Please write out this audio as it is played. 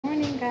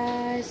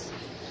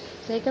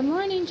Say good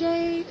morning,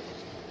 Jade.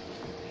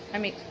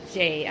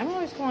 Jade. I'm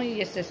always calling you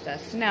your sister.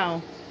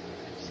 Snow.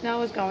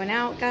 Snow is going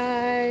out,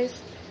 guys.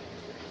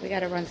 We got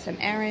to run some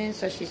errands,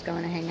 so she's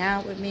going to hang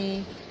out with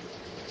me.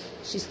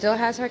 She still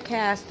has her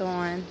cast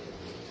on.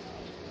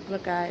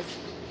 Look, guys.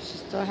 She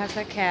still has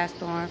her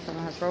cast on from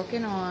her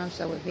broken arm,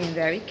 so we're being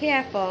very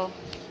careful.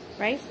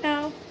 Right,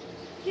 Snow?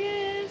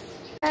 Yes.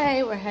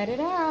 Hey, we're headed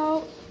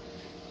out.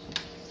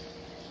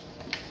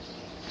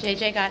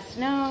 JJ got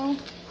Snow.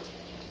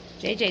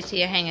 JJ's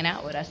here hanging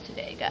out with us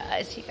today,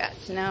 guys. He got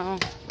Snow.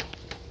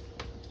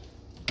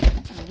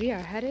 And we are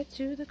headed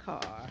to the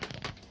car.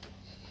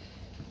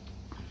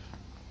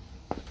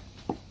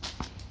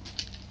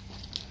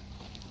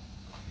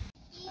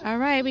 All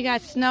right, we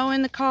got Snow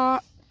in the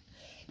car.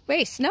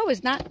 Wait, Snow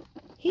is not...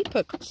 He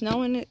put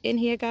Snow in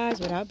here, guys,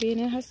 without being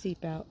in her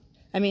seatbelt.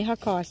 Her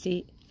car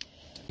seat.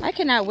 I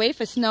cannot wait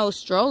for Snow's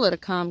stroller to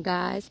come,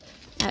 guys.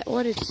 I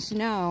ordered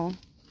Snow.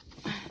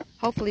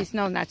 Hopefully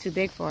Snow's not too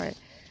big for it.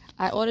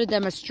 I ordered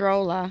them a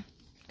stroller,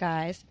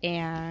 guys,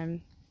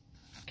 and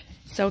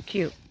so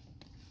cute.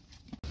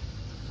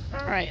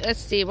 All right, let's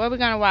see. What are we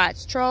going to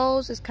watch?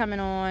 Trolls is coming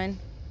on.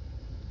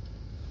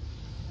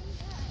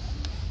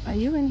 Are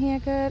you in here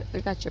good?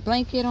 We got your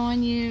blanket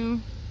on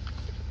you.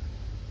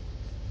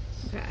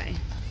 Okay.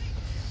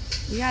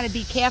 You got to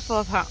be careful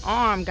of her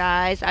arm,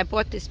 guys. I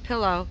bought this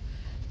pillow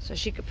so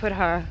she could put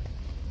her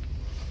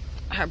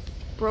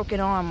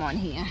broken arm on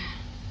here.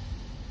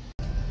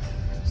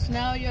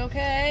 Snow, you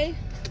okay?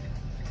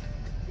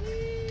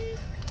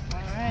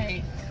 All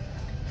right.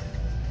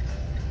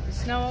 Is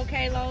Snow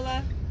okay,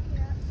 Lola?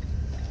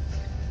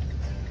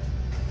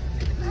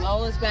 Yeah.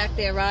 Lola's back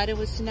there riding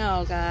with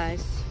Snow,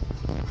 guys.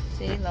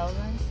 See, Lola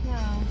and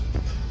Snow.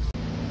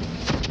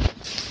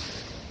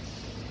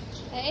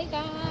 Hey,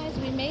 guys,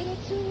 we made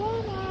it to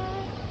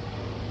Walmart.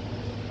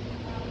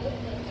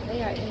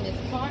 They are in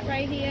this cart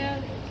right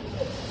here.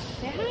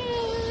 Say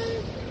hi.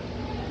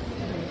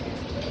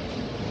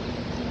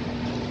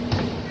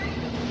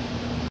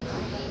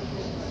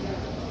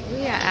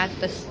 We are at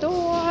the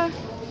store.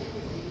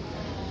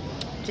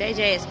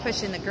 JJ is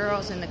pushing the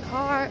girls in the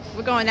cart.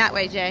 We're going that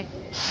way, Jay.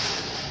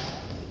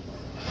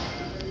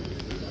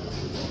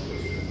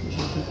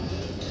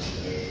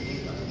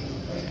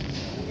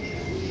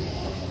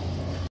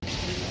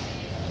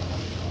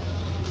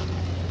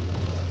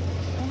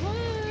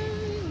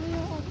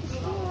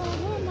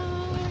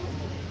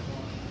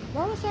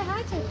 Lola, say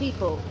hi to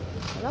people.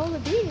 Lola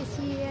B is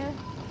here.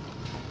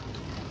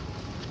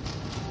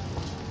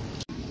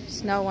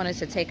 Snow wanted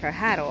to take her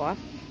hat off.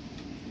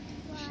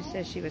 She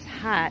said she was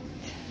hot.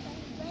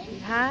 She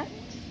hot?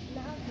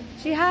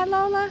 She hot,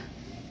 Lola?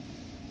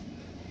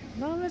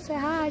 Lola, say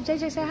hi.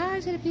 JJ, say hi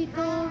to the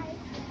people.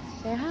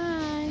 Say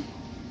hi.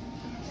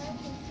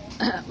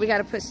 We got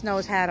to put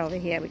Snow's hat over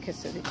here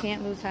because we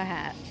can't lose her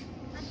hat.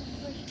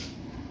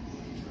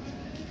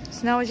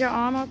 Snow, is your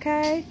arm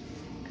okay?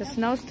 Because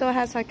Snow still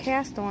has her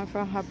cast on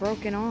from her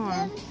broken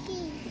arm.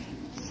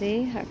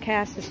 See, her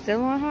cast is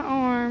still on her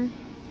arm.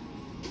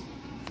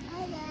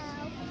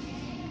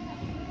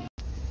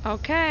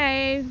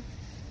 Okay,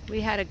 we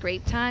had a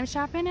great time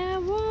shopping at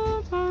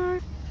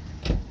Walmart.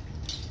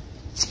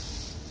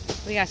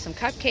 We got some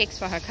cupcakes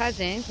for her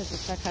cousin because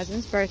it's her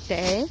cousin's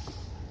birthday.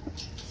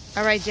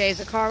 All right, Jay, is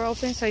the car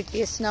open so you can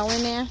get Snow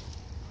in there?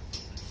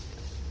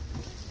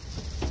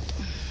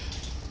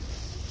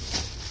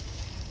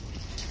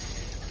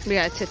 We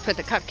got to put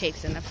the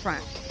cupcakes in the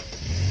front.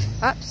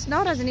 Oh,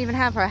 Snow doesn't even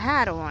have her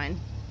hat on.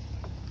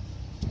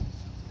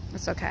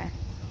 It's okay.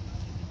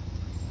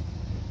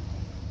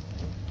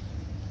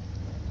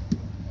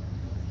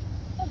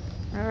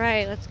 All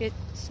right, let's get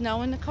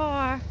Snow in the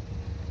car.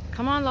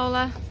 Come on,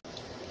 Lola.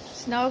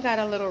 Snow got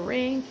a little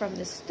ring from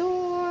the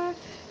store.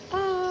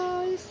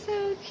 Oh, it's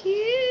so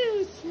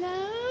cute,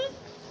 Snow.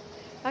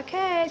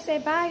 Okay, say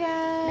bye,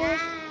 guys. Bye.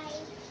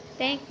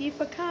 Thank you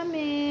for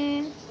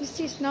coming. You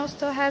see, Snow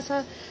still has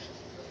her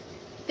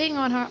thing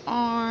on her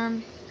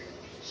arm.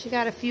 She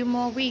got a few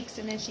more weeks,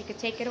 and then she could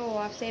take it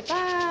off. Say bye.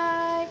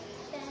 Bye.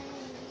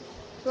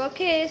 Blow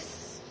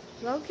kiss.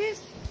 Blow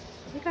kiss.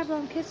 We got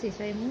blown kissy.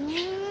 Say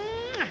mwah.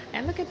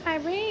 And look at my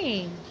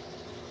ring.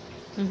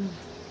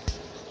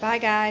 Bye,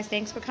 guys.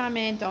 Thanks for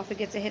coming. Don't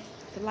forget to hit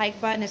the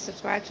like button and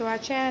subscribe to our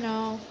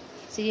channel.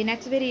 See you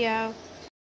next video.